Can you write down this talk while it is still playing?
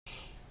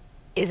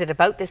Is it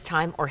about this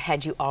time, or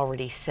had you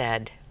already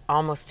said,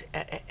 almost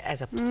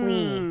as a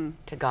plea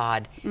to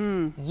God,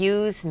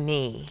 use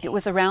me? It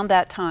was around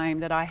that time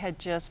that I had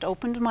just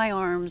opened my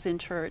arms in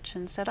church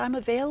and said, I'm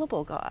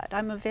available, God.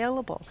 I'm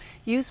available.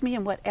 Use me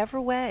in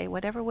whatever way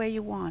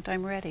you want.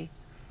 I'm ready.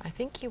 I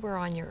think you were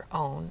on your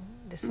own.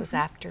 This was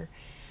after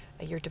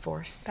your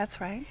divorce. That's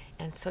right.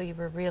 And so you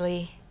were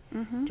really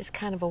just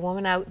kind of a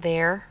woman out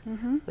there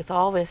with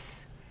all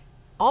this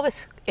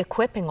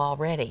equipping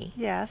already.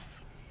 Yes.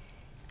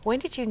 When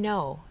did you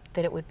know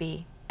that it would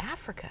be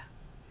Africa?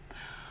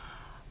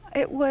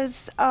 It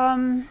was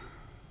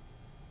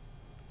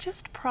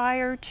just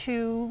prior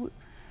to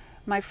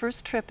my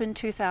first trip in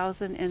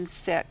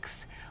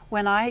 2006,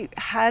 when I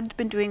had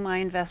been doing my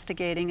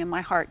investigating and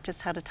my heart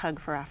just had a tug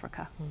for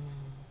Africa.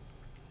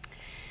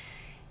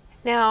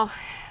 Now,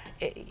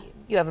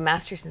 you have a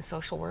master's in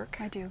social work.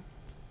 I do.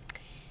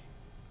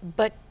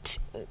 But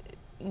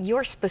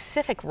your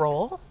specific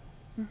role,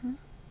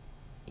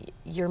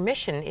 your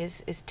mission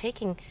is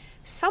taking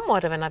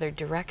somewhat of another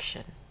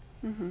direction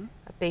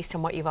based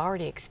on what you've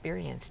already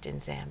experienced in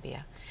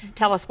Zambia.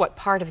 Tell us what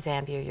part of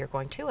Zambia you're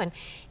going to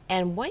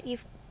and what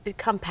you've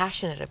become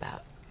passionate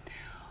about.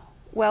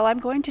 Well, I'm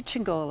going to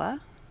Chingola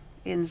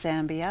in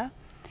Zambia,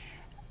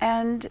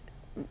 and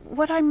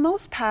what I'm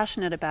most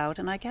passionate about,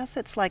 and I guess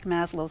it's like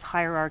Maslow's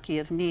hierarchy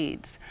of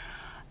needs,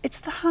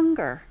 it's the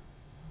hunger.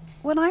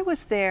 When I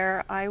was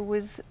there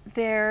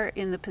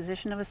in the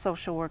position of a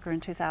social worker in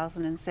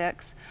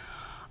 2006.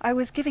 I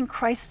was giving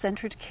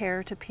Christ-centered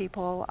care to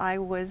people. I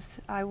was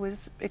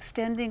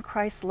extending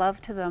Christ's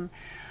love to them.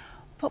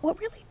 But what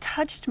really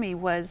touched me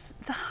was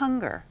the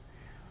hunger.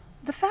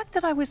 The fact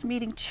that I was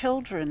meeting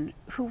children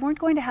who weren't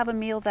going to have a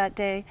meal that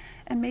day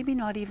and maybe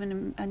not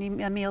even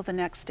a meal the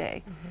next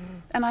day.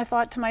 And I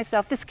thought to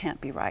myself, this can't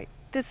be right.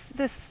 This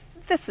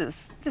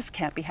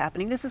can't be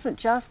happening. This isn't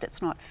just,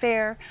 it's not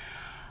fair.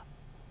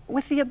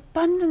 With the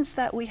abundance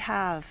that we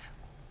have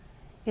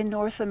in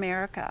North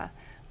America,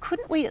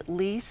 couldn't we at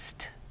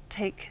least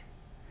take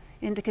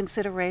into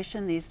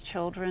consideration these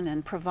children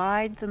and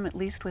provide them at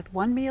least with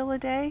one meal a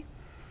day?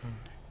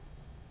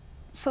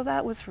 So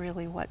that was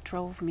really what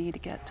drove me to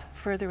get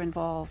further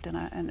involved,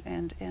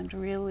 and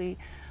really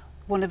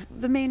one of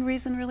the main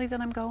reason really that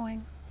I'm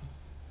going.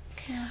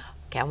 Yeah.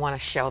 Okay, I want to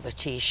show the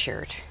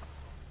T-shirt.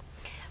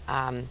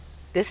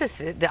 This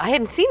is, I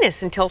hadn't seen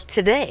this until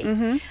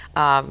today.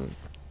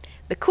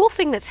 The cool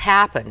thing that's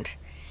happened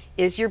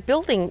is you're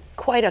building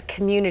quite a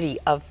community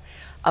of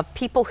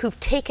people who've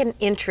taken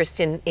interest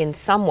in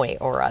some way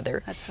or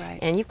other. That's right.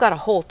 And you've got a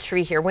whole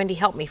tree here. Wendy,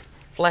 help me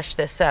flesh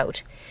this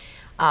out.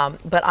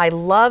 But I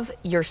love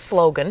your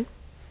slogan.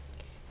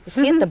 You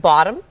see at the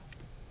bottom,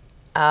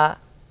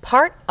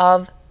 part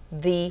of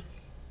the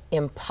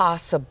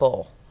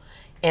impossible.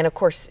 And of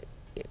course,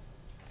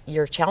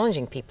 you're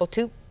challenging people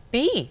to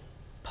be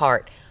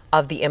part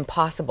of the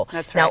impossible.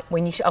 That's right. Now,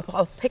 when you,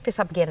 I'll pick this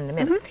up again in a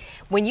minute.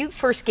 When you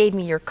first gave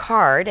me your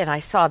card and I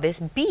saw this,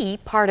 be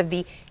part of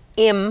the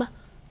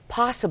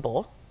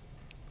impossible,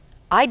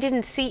 I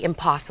didn't see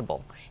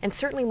impossible. And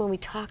certainly when we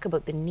talk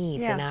about the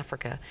needs in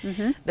Africa,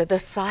 the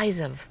size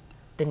of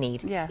the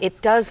need,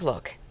 it does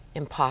look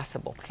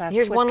impossible. That's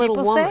Here's what one little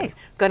people woman say.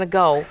 gonna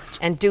go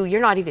and do,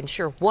 you're not even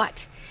sure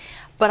what.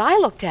 But I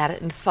looked at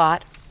it and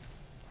thought,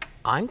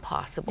 I'm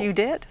possible. You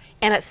did.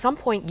 And at some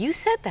point you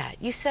said that.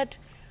 You said,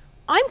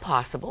 I'm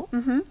possible.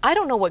 I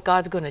don't know what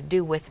God's going to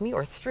do with me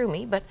or through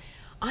me, but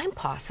I'm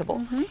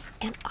possible.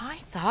 And I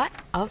thought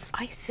of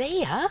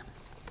Isaiah,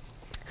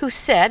 who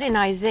said in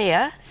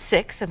Isaiah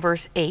 6 and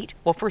verse 8,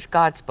 well, first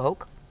God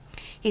spoke.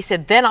 He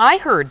said, then I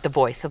heard the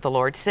voice of the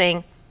Lord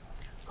saying,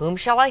 whom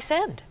shall I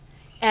send?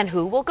 And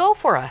who will go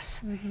for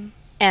us?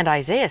 And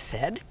Isaiah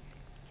said,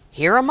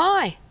 here am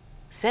I,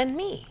 send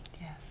me.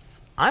 Yes.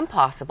 I'm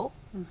possible.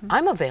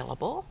 I'm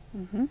available.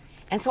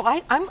 And so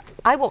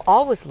I will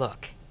always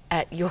look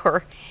at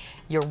your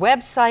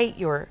website,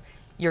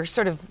 your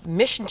sort of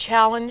mission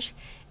challenge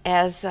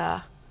as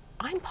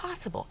I'm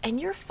possible. And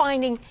you're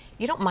finding,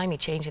 you don't mind me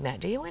changing that,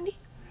 do you, Wendy?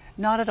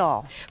 Not at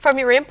all. From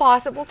your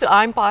impossible to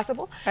I'm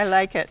possible. I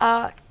like it.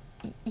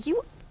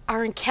 You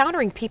are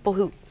encountering people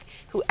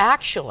who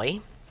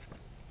actually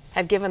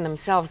have given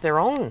themselves their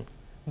own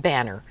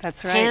banner.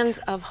 That's right. Hands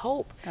of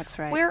Hope. That's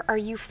right. Where are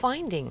you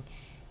finding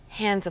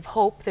Hands of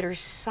Hope that are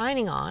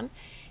signing on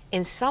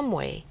in some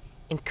way,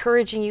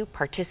 encouraging you,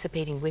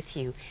 participating with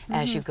you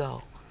as you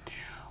go?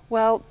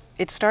 Well,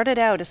 it started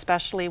out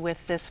especially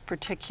with this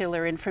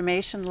particular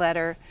information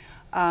letter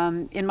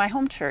in my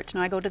home church.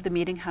 Now I go to the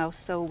meeting house,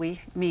 so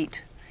we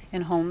meet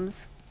in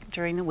homes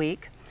during the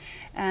week.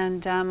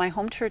 And my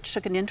home church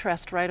took an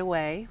interest right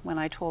away when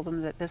I told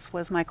them that this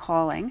was my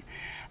calling.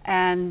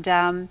 And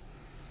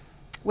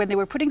when they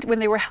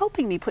were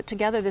helping me put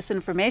together this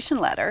information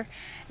letter,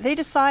 they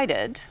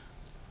decided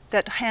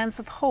that Hands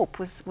of Hope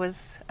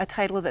was a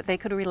title that they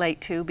could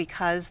relate to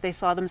because they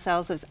saw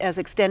themselves as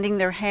extending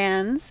their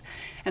hands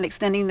and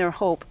extending their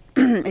hope,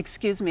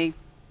 excuse me,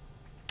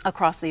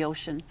 across the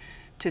ocean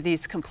to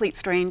these complete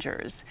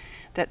strangers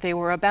that they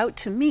were about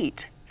to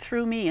meet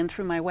through me and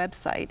through my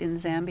website in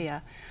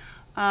Zambia.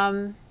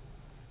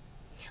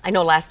 I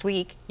know last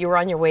week you were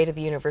on your way to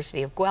the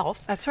University of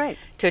Guelph. That's right.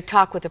 To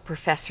talk with a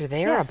professor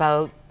there Yes.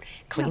 about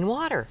clean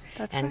water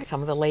That's and right.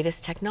 some of the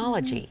latest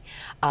technology.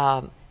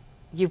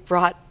 You've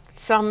brought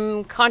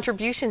some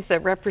contributions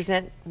that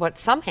represent what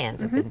some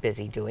hands have been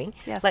busy doing.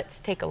 Yes. Let's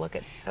take a look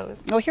at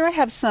those. Well, here I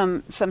have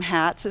some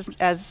hats.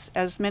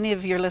 As many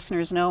of your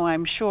listeners know,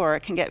 I'm sure,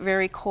 it can get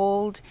very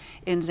cold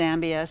in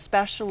Zambia,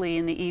 especially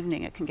in the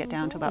evening. It can get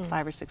down to about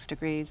 5 or 6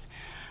 degrees.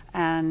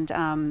 And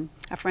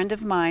a friend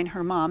of mine,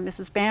 her mom,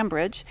 Mrs.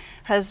 Bambridge,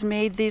 has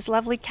made these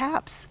lovely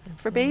caps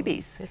for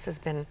babies. This has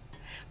been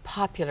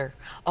popular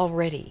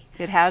already.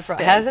 It has been.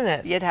 Hasn't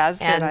it? It has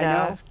been, and, I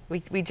know.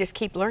 We just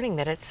keep learning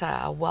that it's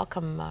a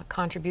welcome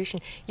contribution.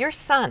 Your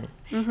son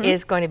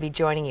is going to be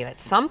joining you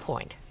at some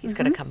point. He's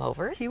going to come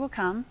over. He will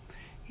come,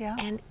 yeah.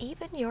 And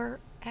even your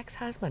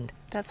ex-husband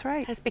That's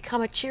right. has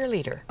become a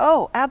cheerleader.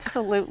 Oh,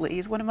 absolutely.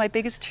 He's one of my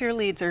biggest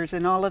cheerleaders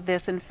in all of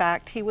this. In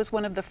fact, he was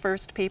one of the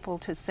first people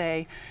to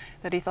say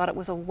that he thought it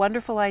was a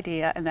wonderful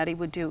idea and that he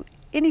would do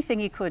anything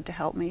he could to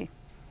help me.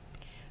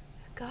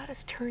 God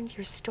has turned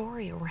your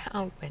story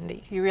around,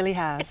 Wendy. He really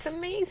has. It's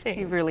amazing.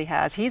 He really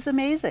has. He's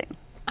amazing.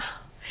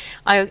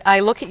 I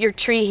look at your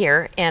tree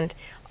here, and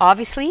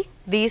obviously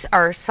these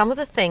are some of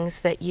the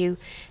things that you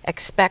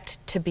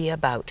expect to be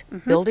about.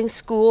 Building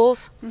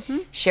schools,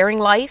 sharing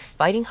life,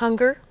 fighting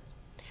hunger,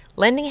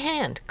 lending a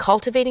hand,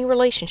 cultivating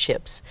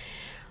relationships,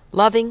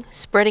 loving,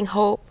 spreading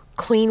hope,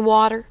 clean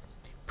water,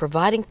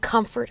 providing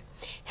comfort,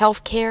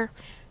 health care,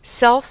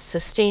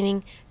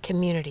 self-sustaining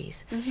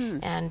communities.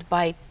 And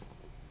by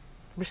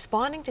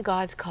responding to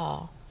God's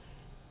call,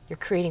 you're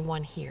creating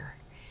one here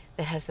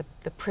that has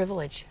the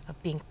privilege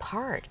of being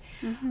part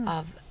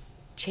of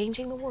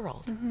changing the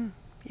world.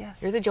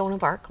 Yes. You're the Joan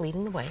of Arc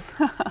leading the way,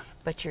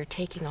 but you're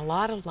taking a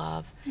lot of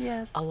love,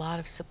 Yes. a lot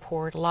of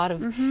support, a lot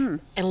of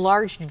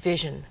enlarged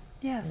vision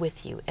Yes.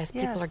 with you as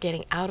people Yes. are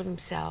getting out of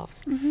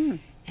themselves and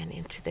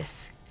into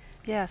this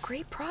Yes.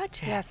 great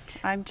project. Yes,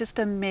 I'm just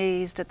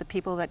amazed at the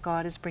people that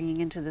God is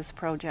bringing into this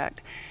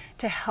project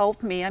to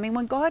help me. I mean,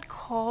 when God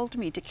called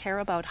me to care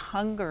about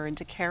hunger and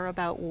to care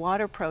about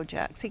water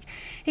projects,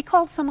 he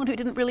called someone who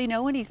didn't really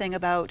know anything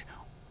about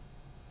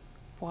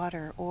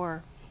water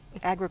or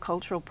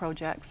agricultural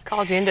projects.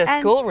 Called you into a And-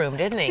 schoolroom,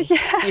 didn't he?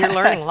 Yes. You're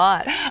learning a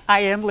lot. I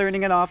am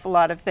learning an awful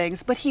lot of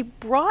things, but he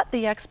brought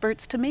the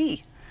experts to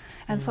me.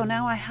 And so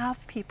now I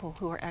have people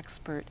who are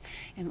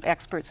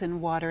experts in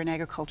water and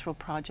agricultural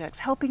projects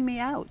helping me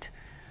out.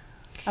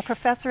 A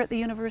professor at the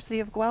University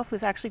of Guelph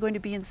who's actually going to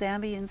be in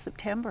Zambia in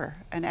September,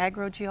 an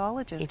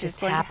agrogeologist. He is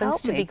just going happens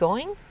to to help be me.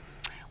 going?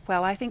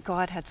 Well, I think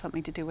God had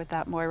something to do with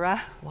that,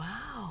 Moira.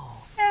 Wow.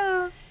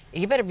 Yeah.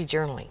 You better be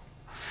journaling.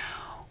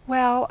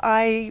 Well,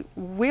 I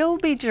will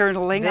be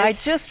journaling. I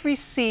This- just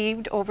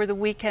received over the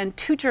weekend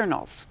 2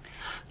 journals.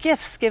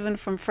 Gifts given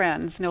from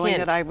friends, knowing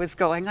Hint. that I was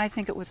going. I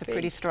think it was a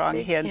pretty Big, strong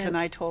big hint, hint. and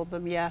I told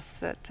them yes,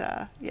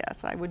 that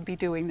yes, I would be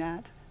doing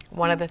that.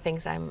 One of the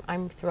things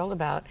I'm thrilled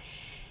about,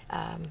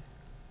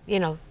 you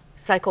know,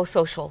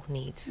 psychosocial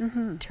needs,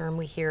 term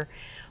we hear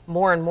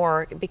more and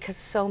more because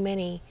so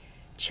many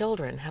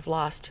children have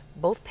lost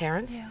both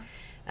parents,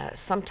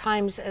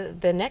 sometimes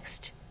the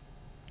next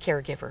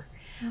caregiver.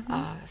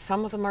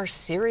 Some of them are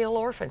serial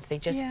orphans. They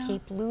just Yeah.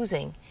 keep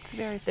losing It's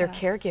very their sad.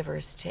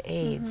 caregivers to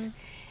AIDS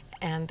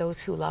and those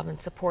who love and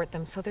support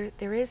them. So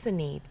there is the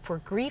need for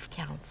grief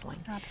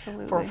counseling,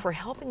 Absolutely. for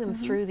helping them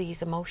through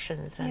these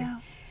emotions and Yeah.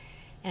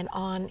 and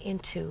on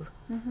into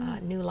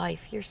new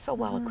life. You're so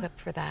well equipped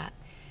for that.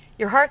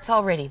 Your heart's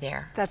already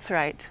there. That's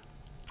right.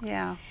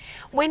 Yeah.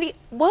 Wendy,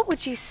 what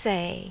would you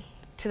say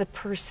to the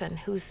person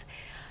who's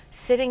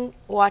sitting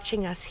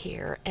watching us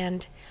here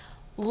and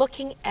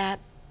looking at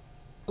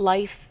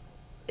life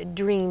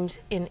dreams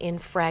in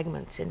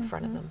fragments in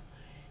front of them?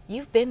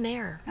 You've been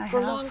there I for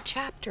a have. long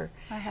chapter.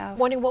 I have.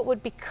 Wondering what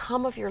would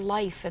become of your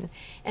life and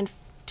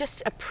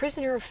just a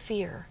prisoner of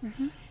fear.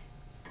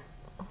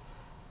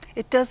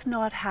 It does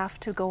not have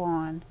to go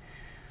on.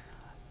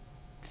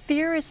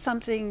 Fear is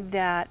something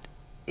that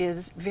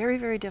is very,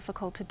 very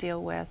difficult to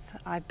deal with.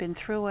 I've been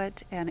through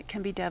it, and it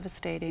can be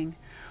devastating.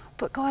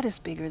 But God is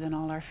bigger than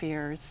all our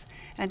fears,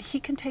 and He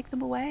can take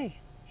them away.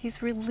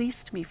 He's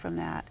released me from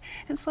that.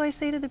 And so I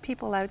say to the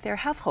people out there,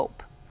 have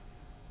hope.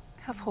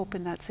 Have hope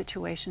in that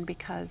situation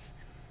because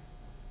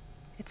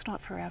it's not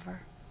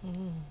forever.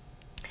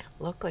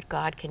 Look what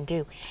God can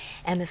do.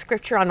 And the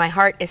scripture on my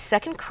heart is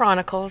 2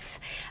 Chronicles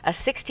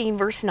 16,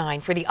 verse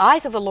 9. For the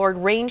eyes of the Lord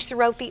range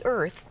throughout the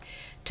earth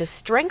to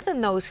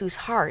strengthen those whose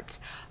hearts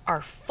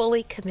are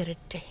fully committed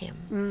to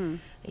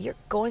Him. You're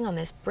going on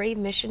this brave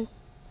mission,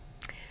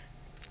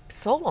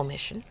 solo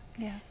mission,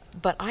 Yes.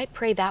 but I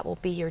pray that will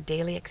be your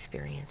daily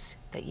experience,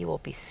 that you will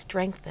be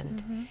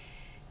strengthened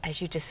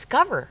as you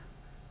discover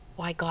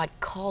why God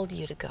called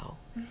you to go.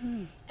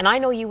 And I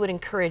know you would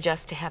encourage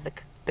us to have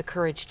the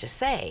courage to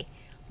say,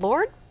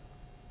 Lord,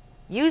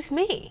 use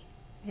me.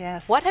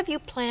 Yes. What have you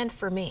planned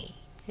for me?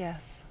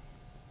 Yes.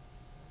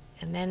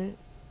 And then,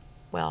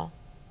 well,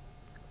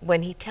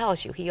 when He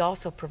tells you, He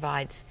also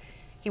provides,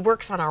 He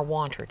works on our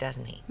wanter,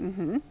 doesn't He?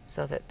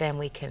 So that then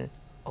we can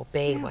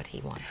obey what he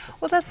wants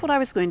us Well, to that's do. what I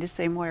was going to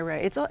say,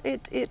 Moira.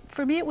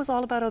 For me, it was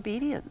all about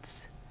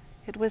obedience.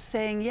 It was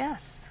saying,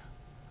 yes,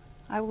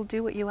 I will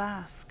do what you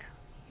ask.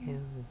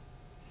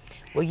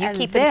 Well, you And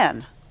keep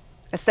then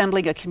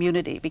assembling a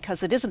community,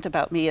 because it isn't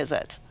about me, is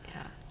it?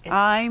 Yeah,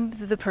 I'm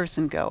the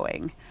person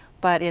going,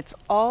 but it's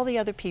all the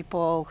other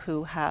people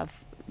who have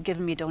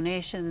given me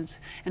donations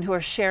and who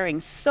are sharing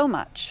so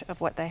much of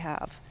what they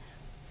have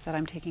that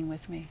I'm taking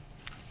with me.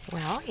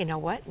 well, you know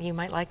what? You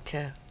might like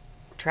to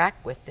track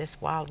with this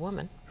wild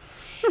woman.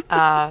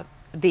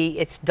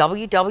 It's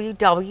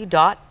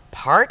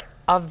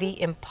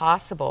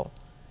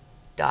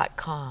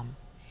www.partoftheimpossible.com.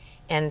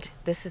 And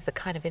this is the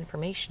kind of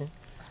information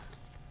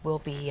you'll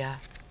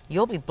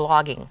be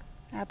blogging,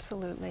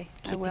 Absolutely.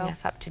 I keeping will.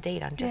 us up to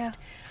date on just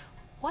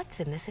what's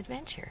in this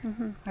adventure.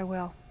 I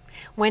will.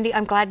 Wendy,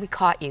 I'm glad we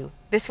caught you.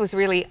 This was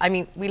really, I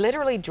mean, we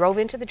literally drove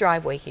into the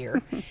driveway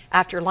here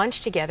after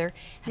lunch together,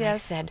 and I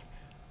Yes. said,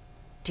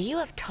 do you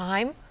have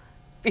time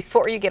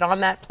before you get on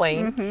that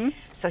plane?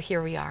 So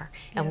here we are,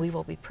 and we Yes.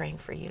 will be praying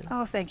for you.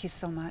 Oh, thank you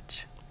so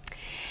much.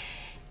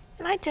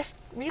 And I just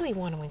really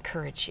want to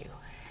encourage you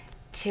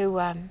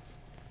to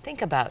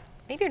think about,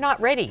 maybe you're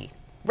not ready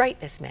right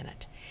this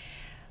minute,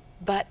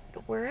 but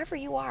wherever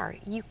you are,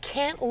 you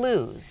can't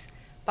lose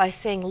by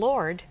saying,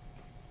 Lord,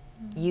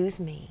 use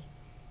me.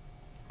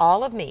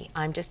 All of me.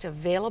 I'm just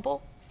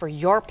available for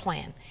your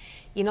plan.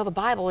 You know, the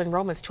Bible in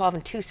Romans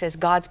 12:2 says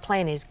God's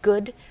plan is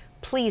good,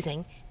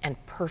 pleasing, and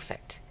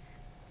perfect.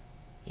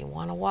 You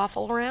want to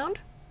waffle around,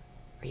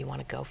 or you want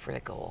to go for the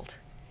gold?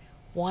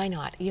 Why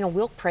not? You know,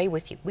 we'll pray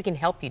with you. We can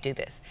help you do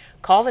this.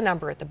 Call the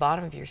number at the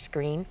bottom of your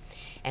screen,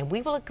 and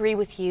we will agree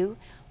with you,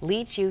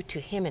 lead you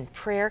to Him in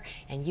prayer,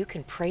 and you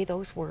can pray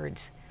those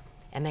words.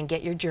 And then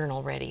get your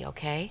journal ready,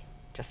 okay?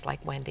 Just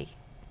like Wendy.